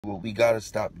What we gotta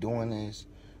stop doing is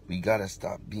we gotta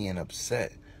stop being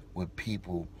upset with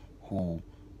people who,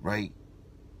 right,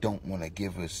 don't want to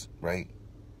give us, right,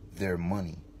 their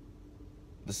money.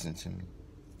 Listen to me.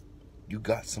 You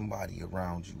got somebody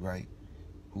around you, right,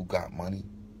 who got money,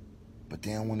 but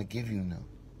they don't want to give you none.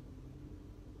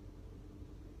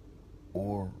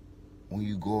 Or when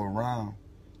you go around,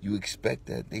 you expect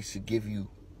that they should give you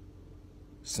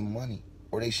some money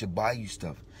or they should buy you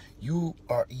stuff. You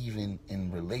are even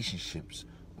in relationships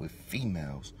with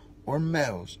females or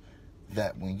males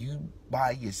that when you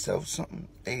buy yourself something,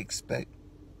 they expect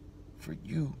for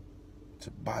you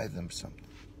to buy them something.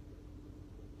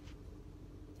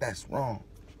 That's wrong.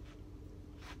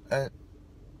 That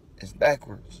is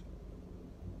backwards.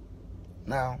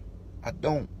 Now, I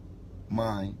don't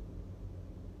mind,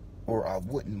 or I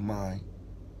wouldn't mind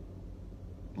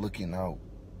looking out,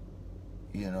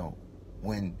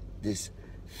 when this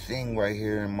thing right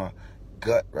here in my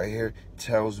gut right here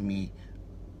tells me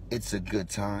it's a good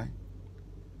time.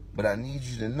 But I need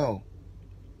you to know,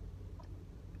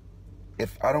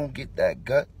 if I don't get that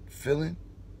gut feeling,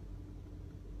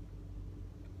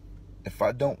 if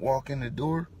I don't walk in the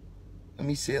door, let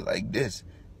me say it like this.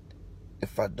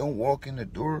 If I don't walk in the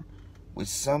door with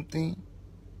something,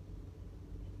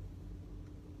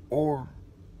 or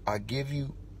I give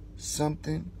you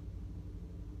something,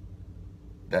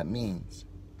 that means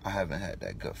I haven't had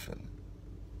that gut feeling.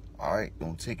 All right,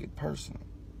 don't take it personal.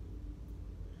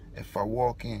 If I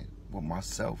walk in with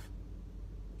myself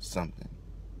something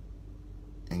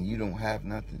and you don't have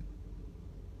nothing,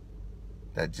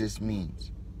 that just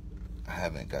means I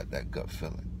haven't got that gut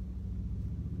feeling.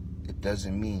 It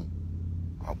doesn't mean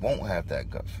I won't have that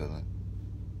gut feeling.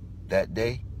 That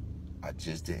day, I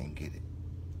just didn't get it.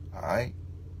 All right?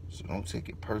 So don't take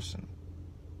it personal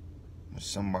when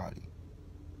somebody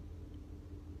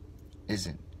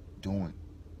isn't doing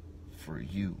for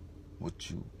you what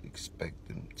you expect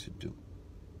them to do.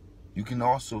 You can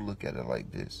also look at it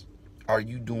like this. Are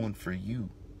you doing for you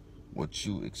what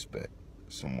you expect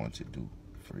someone to do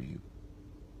for you?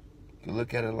 You can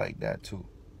look at it like that too.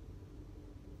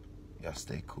 Y'all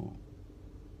stay cool.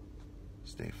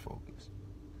 Stay focused.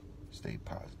 Stay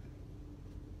positive.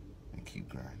 And keep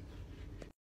grinding.